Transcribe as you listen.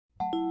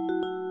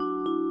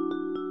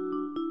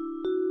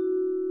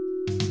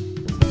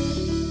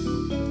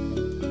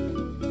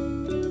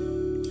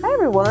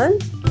everyone,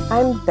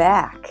 I'm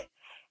back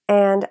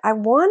and I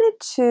wanted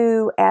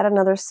to add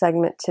another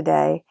segment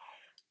today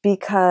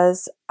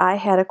because I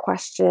had a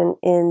question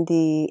in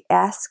the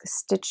Ask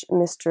Stitch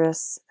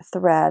Mistress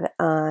thread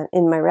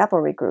in my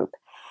Ravelry group,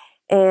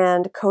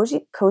 and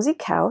Cozy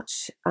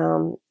Couch,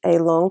 a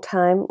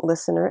longtime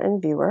listener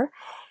and viewer,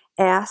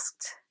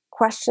 asked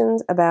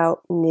questions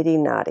about Niddy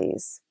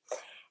Noddies,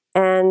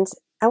 and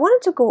I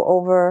wanted to go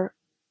over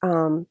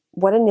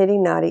what a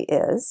Niddy Noddy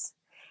is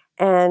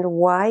and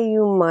why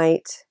you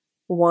might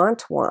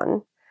want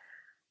one,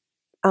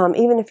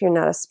 even if you're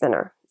not a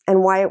spinner,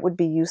 and why it would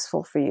be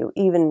useful for you,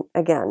 even,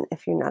 again,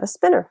 if you're not a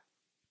spinner.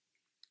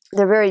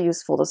 They're very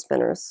useful to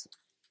spinners.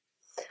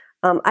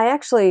 I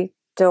actually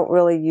don't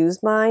really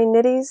use my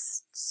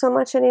Niddies so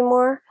much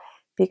anymore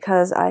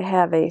because I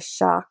have a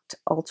Shocked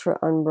Ultra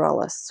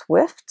Umbrella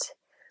Swift,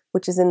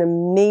 which is an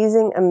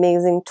amazing,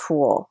 amazing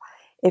tool.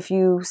 If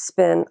you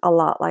spin a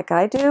lot like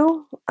I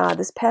do,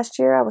 this past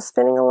year I was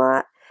spinning a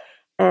lot,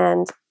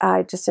 and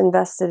I just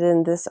invested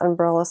in this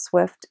Umbrella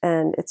Swift,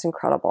 and it's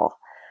incredible.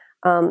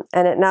 And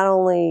it not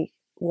only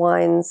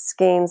winds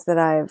skeins that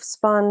I've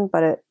spun,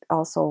 but it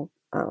also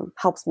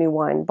helps me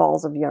wind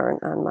balls of yarn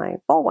on my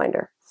ball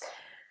winder.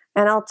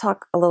 And I'll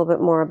talk a little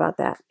bit more about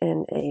that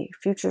in a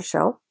future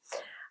show.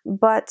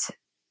 But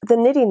the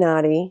Niddy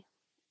Noddy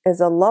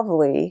is a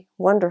lovely,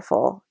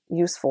 wonderful,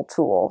 useful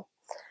tool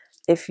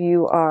if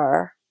you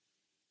are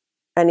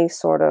any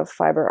sort of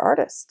fiber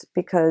artist,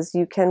 because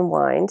you can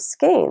wind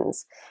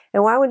skeins.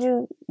 And why would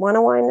you want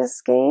to wind a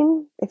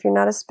skein if you're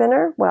not a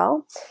spinner?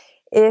 Well,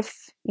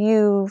 if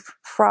you've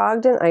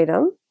frogged an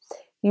item,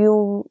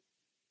 you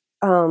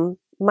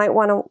might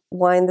want to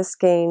wind the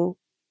skein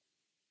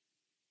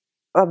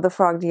of the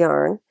frogged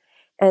yarn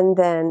and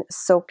then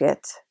soak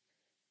it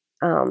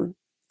to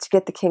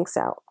get the kinks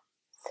out.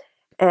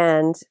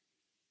 And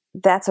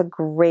this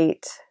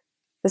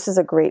is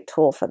a great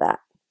tool for that,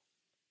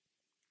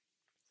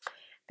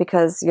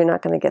 because you're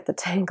not going to get the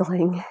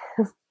tangling.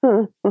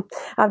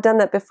 I've done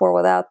that before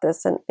without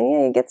this, and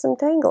yeah, you get some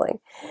tangling.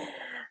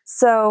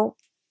 So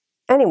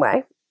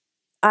anyway,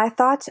 I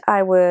thought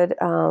I would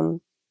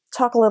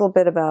talk a little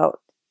bit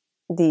about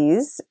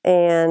these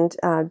and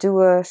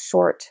do a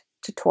short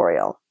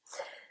tutorial.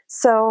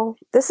 So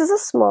this is a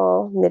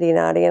small Niddy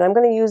Noddy, and I'm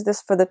going to use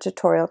this for the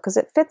tutorial because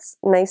it fits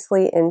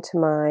nicely into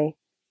my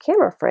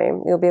camera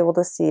frame. You'll be able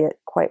to see it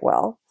quite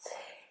well.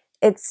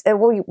 It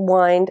will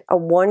wind a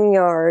 1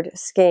 yard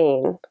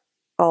skein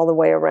all the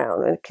way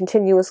around. A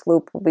continuous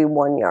loop will be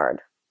 1 yard.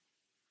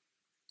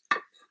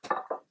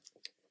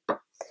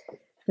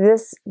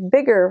 This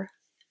bigger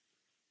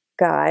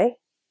guy,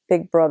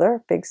 big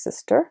brother, big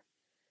sister,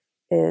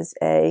 is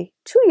a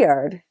 2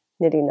 yard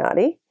Niddy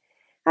Noddy.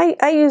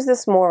 I use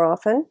this more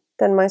often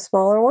than my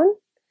smaller one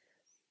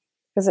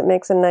because it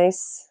makes a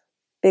nice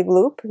big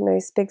loop, a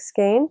nice big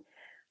skein.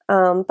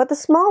 But the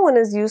small one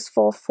is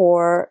useful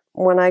for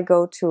when I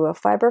go to a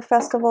fiber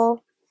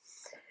festival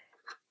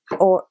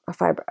or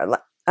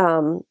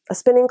a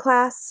spinning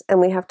class,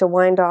 and we have to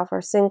wind off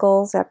our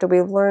singles after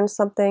we've learned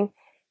something,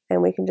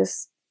 and we can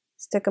just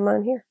stick them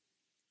on here.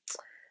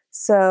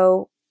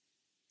 So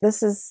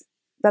that's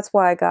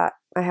why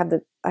I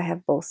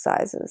have both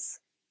sizes.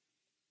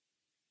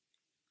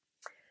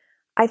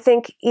 I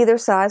think either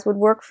size would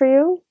work for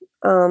you.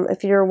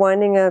 If you're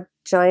winding a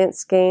giant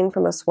skein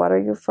from a sweater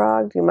you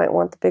frogged, you might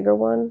want the bigger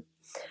one.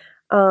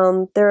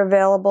 They're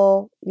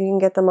available. You can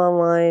get them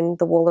online.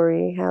 The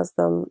Woolery has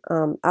them.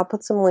 I'll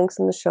put some links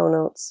in the show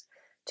notes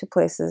to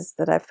places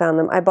that I found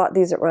them. I bought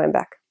these at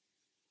Rhinebeck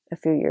a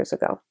few years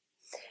ago.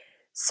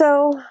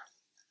 So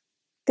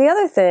the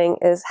other thing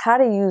is how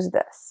to use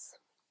this.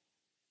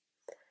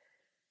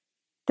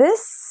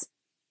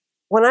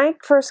 When I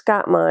first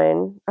got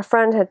mine, a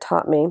friend had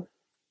taught me,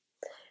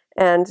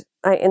 and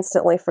I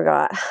instantly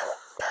forgot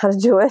how to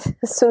do it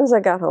as soon as I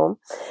got home.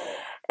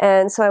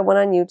 And so I went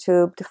on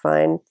YouTube to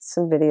find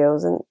some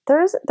videos, and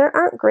there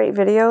aren't great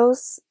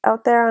videos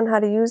out there on how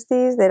to use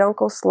these. They don't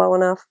go slow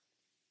enough.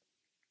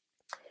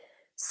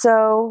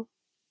 So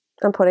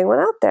I'm putting one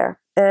out there,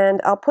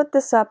 and I'll put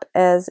this up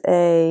as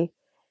a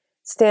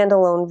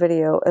standalone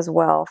video as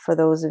well for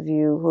those of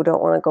you who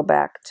don't want to go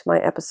back to my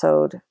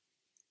episode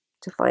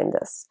to find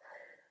this.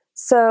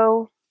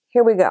 So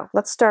here we go.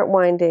 Let's start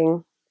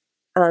winding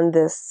on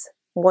this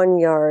 1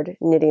 yard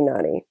Niddy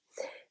Noddy.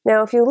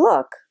 Now, if you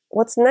look,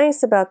 what's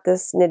nice about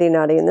this Niddy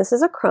Noddy, and this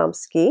is a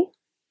Kromsky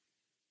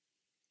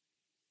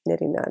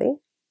Niddy Noddy,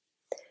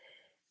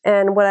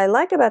 and what I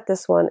like about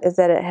this one is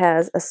that it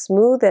has a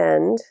smooth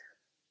end,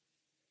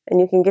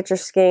 and you can get your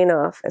skein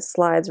off. It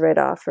slides right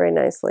off very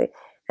nicely,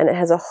 and it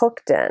has a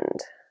hooked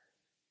end.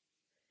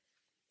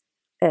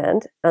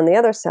 And on the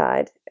other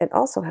side, it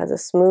also has a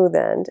smooth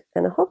end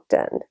and a hooked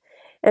end.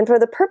 And for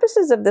the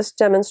purposes of this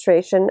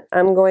demonstration,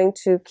 I'm going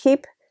to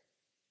keep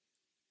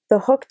the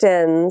hooked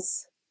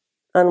ends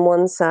on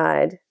one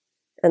side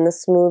and the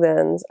smooth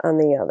ends on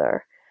the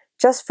other,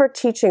 just for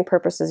teaching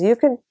purposes. You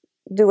could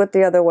do it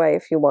the other way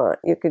if you want.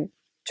 You could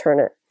turn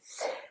it.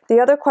 The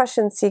other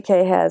question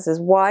CK has is,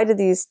 why do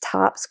these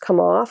tops come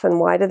off and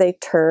why do they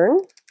turn?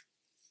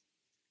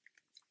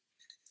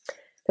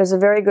 there's a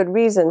very good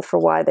reason for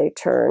why they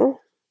turn,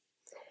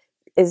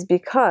 is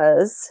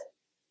because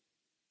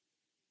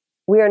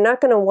we are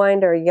not going to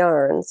wind our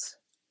yarns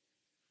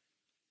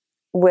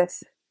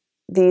with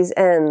these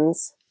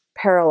ends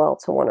parallel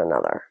to one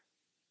another.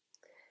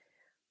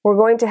 We're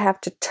going to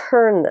have to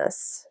turn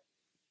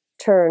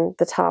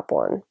the top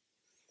one,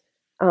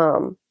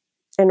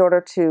 in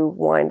order to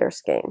wind our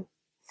skein.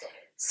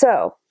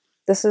 So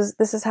this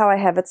is how I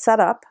have it set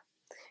up.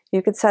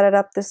 You could set it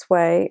up this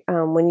way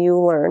when you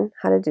learn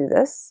how to do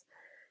this,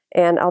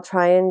 and I'll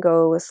try and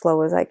go as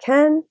slow as I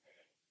can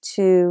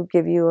to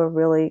give you a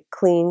really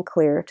clean,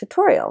 clear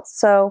tutorial.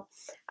 So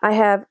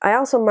I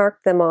also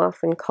marked them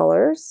off in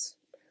colors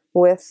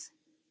with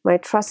my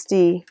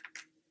trusty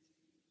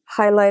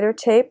highlighter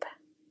tape.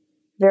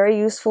 Very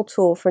useful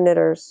tool for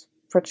knitters,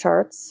 for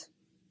charts.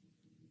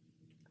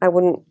 I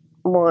wouldn't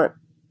want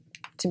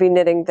to be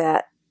knitting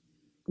that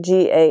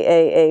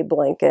GAAA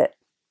blanket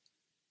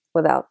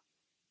without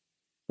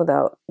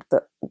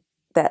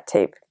that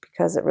tape,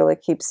 because it really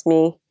keeps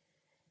me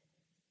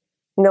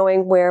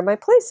knowing where my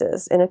place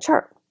is in a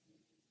chart.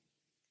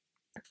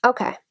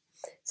 Okay,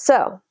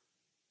 so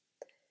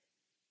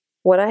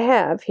what I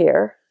have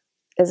here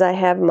is I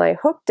have my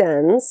hooked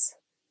ends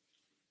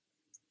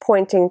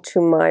pointing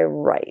to my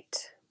right,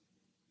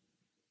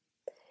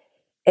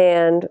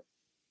 and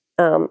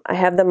I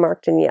have them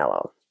marked in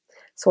yellow.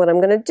 So what I'm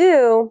going to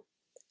do,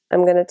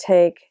 I'm going to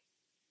take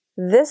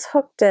this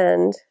hooked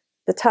end,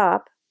 the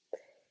top,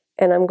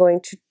 and I'm going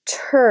to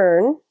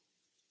turn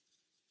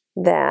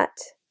that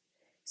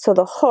so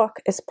the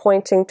hook is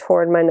pointing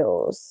toward my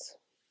nose,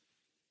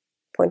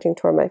 pointing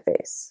toward my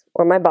face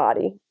or my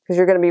body, because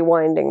you're going to be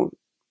winding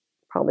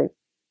probably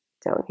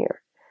down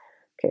here.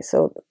 Okay,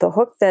 so the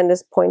hooked end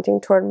is pointing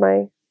toward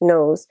my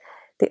nose.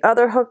 The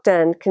other hooked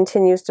end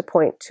continues to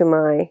point to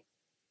my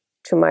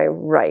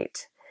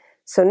right.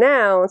 So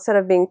now, instead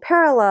of being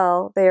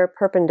parallel, they are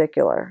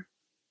perpendicular.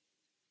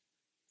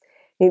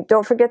 You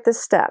don't forget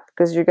this step,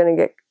 because you're going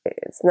to get,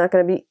 it's not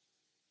going to be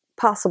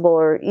possible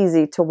or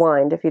easy to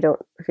wind if you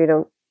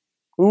don't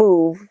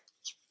move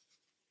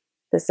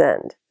this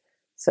end.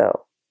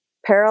 So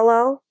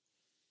parallel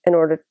in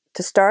order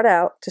to start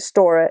out, to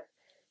store it,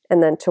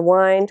 and then to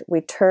wind, we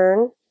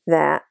turn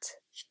that,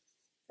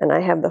 and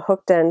I have the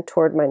hooked end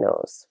toward my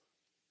nose.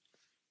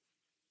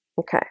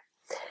 Okay.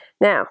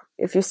 Now,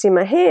 if you see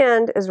my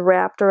hand is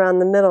wrapped around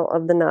the middle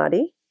of the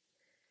Noddy,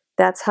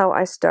 that's how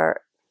I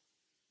start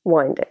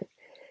winding.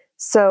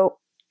 So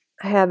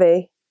I have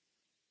a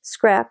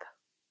scrap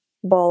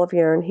ball of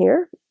yarn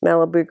here,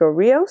 Malabrigo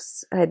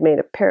Rios. I had made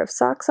a pair of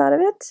socks out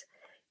of it,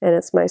 and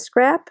it's my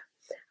scrap.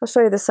 I'll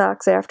show you the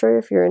socks after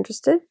if you're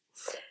interested.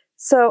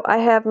 So I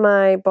have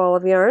my ball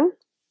of yarn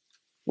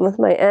with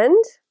my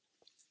end,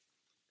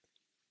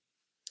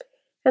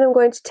 and I'm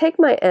going to take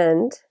my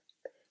end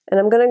and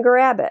I'm going to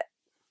grab it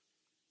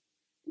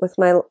with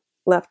my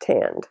left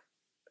hand.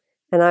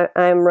 And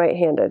I'm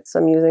right-handed, so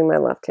I'm using my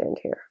left hand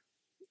here.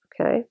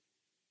 Okay.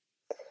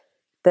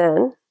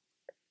 Then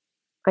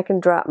I can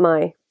drop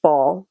my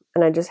ball,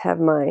 and I just have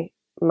my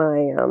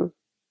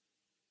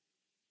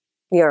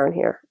yarn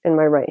here in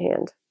my right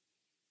hand.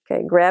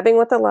 Okay, grabbing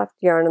with the left,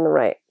 yarn in the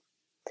right.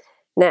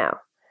 Now,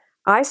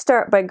 I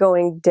start by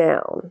going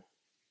down.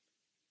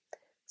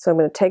 So I'm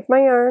going to take my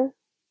yarn,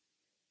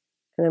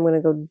 and I'm going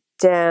to go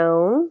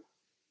down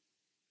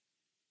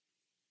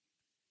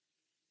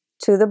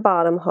to the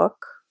bottom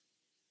hook,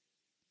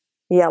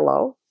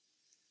 yellow.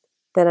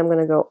 Then I'm going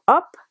to go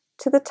up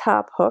to the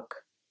top hook,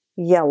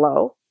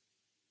 yellow.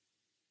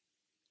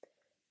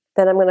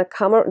 Then I'm going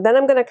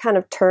to kind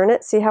of turn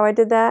it. See how I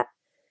did that?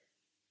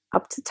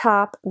 Up to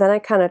top. Then I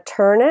kind of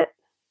turn it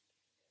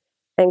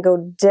and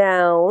go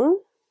down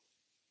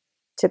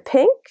to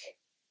pink,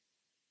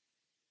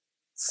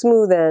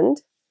 smooth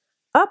end,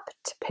 up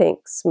to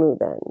pink,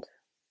 smooth end.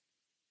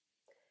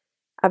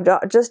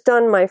 I've just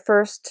done my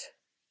first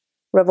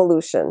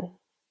revolution.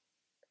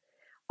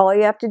 All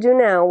you have to do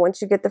now,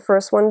 once you get the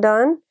first one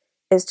done,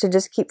 is to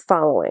just keep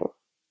following.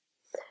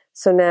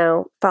 So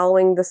now,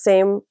 following the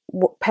same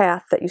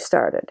path that you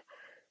started.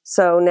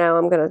 So now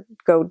I'm going to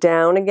go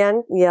down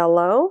again,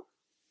 yellow,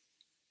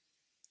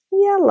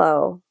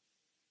 yellow,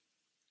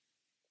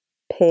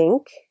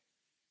 pink,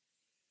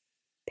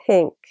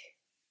 pink,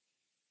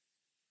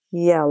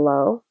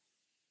 yellow,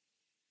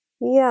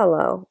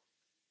 yellow,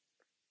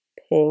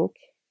 pink,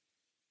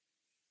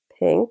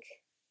 pink,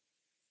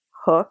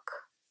 hook,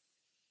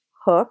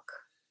 hook,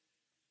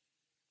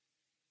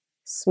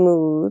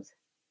 smooth,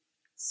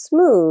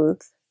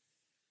 smooth,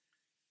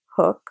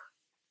 hook,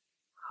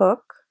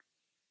 hook,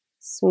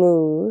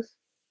 smooth,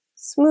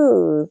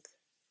 smooth,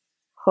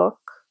 hook,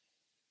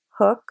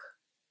 hook,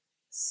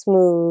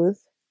 smooth,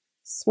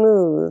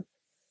 smooth,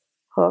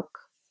 hook,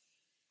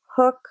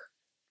 hook,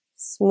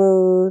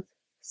 smooth,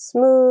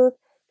 smooth,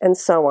 and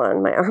so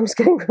on. My arm's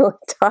getting really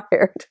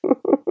tired.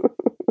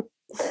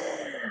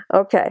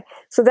 Okay,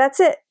 so that's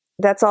it.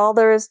 That's all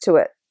there is to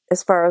it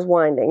as far as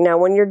winding. Now,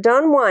 when you're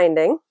done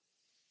winding,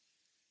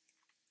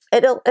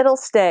 it'll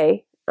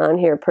stay on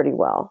here pretty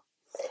well.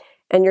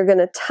 And you're going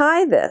to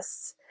tie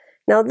this.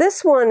 Now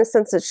this one,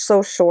 since it's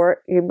so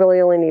short, you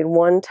really only need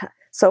one tie.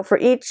 So for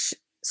each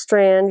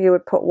strand, you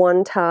would put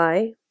one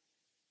tie.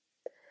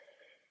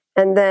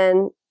 And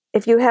then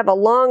if you have a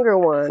longer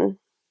one,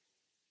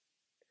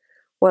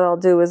 what I'll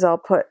do is I'll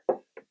put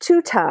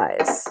 2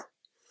 ties.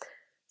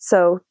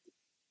 So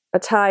a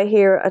tie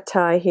here, a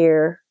tie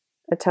here,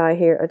 a tie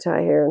here, a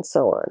tie here, and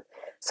so on.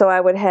 So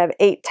I would have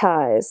 8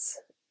 ties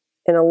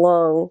in a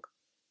long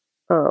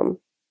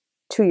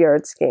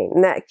 2-yard skein.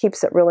 And that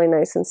keeps it really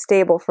nice and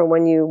stable for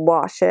when you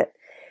wash it,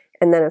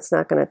 and then it's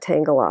not going to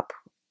tangle up,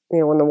 you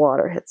know, when the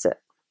water hits it.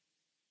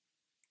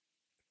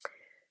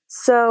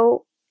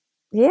 So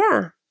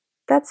yeah,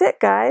 that's it,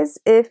 guys.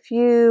 If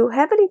you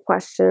have any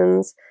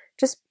questions,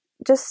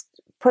 just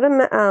put a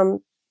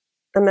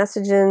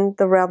message in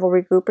the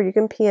Ravelry group, or you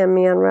can PM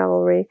me on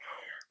Ravelry.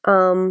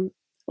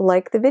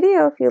 Like the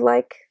video if you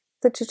like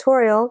the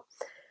tutorial.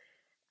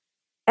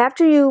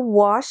 After you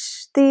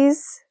wash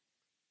these,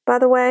 by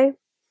the way,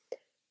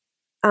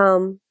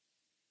 hang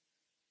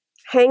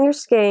your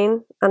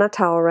skein on a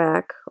towel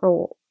rack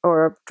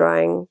or a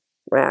drying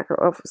rack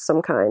or of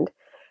some kind.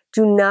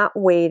 Do not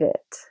weight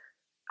it.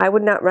 I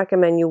would not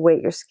recommend you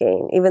weight your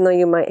skein, even though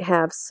you might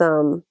have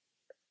some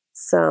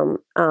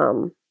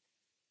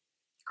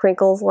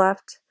crinkles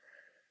left.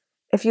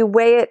 If you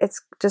weigh it,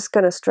 it's just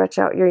going to stretch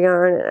out your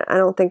yarn, and I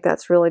don't think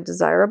that's really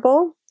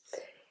desirable.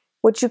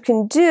 What you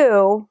can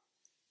do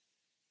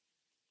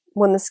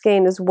when the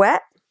skein is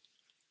wet,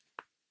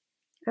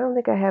 I don't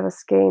think I have a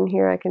skein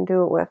here I can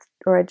do it with,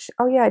 or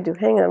oh yeah, I do.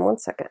 Hang on one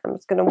second. I'm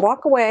just going to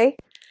walk away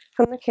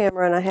from the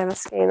camera, and I have a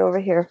skein over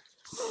here.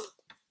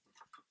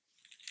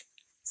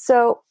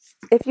 So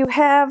if you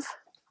have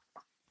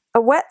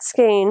a wet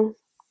skein,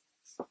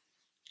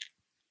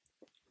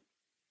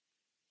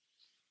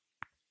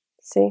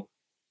 see,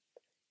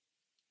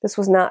 this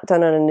was not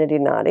done on a Niddy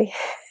Noddy.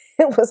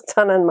 It was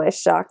done on my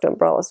Shocked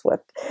Umbrella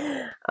Swift.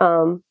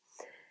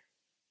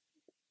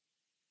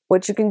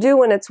 What you can do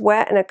when it's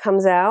wet and it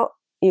comes out,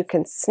 you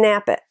can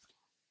snap it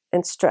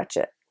and stretch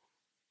it.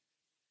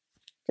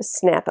 Just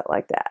snap it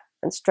like that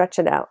and stretch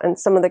it out, and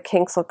some of the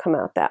kinks will come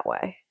out that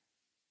way.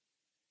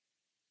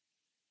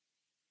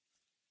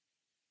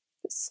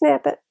 Just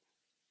snap it,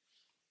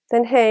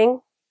 then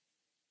hang,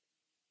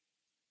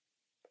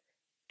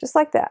 just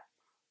like that.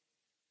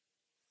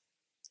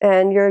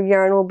 And your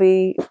yarn will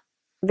be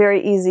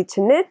very easy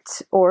to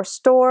knit or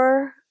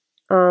store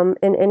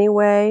in any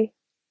way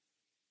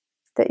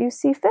that you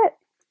see fit.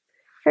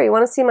 Here, you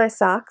want to see my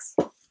socks?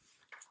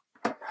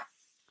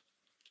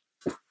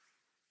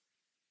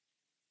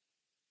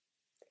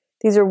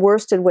 These are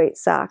worsted weight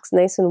socks,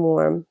 nice and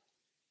warm.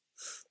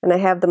 And I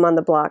have them on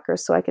the blocker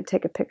so I could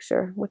take a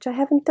picture, which I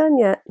haven't done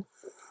yet.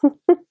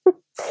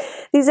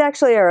 These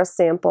actually are a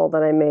sample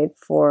that I made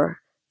for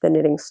the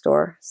knitting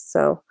store,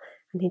 so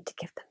I need to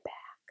give them back.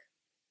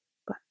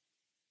 But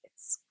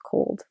it's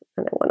cold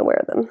and I want to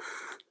wear them.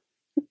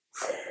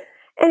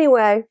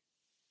 Anyway,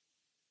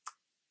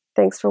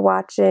 thanks for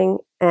watching,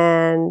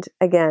 and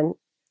again,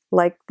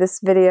 like this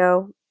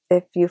video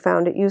if you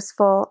found it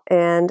useful,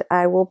 and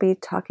I will be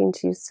talking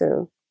to you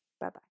soon.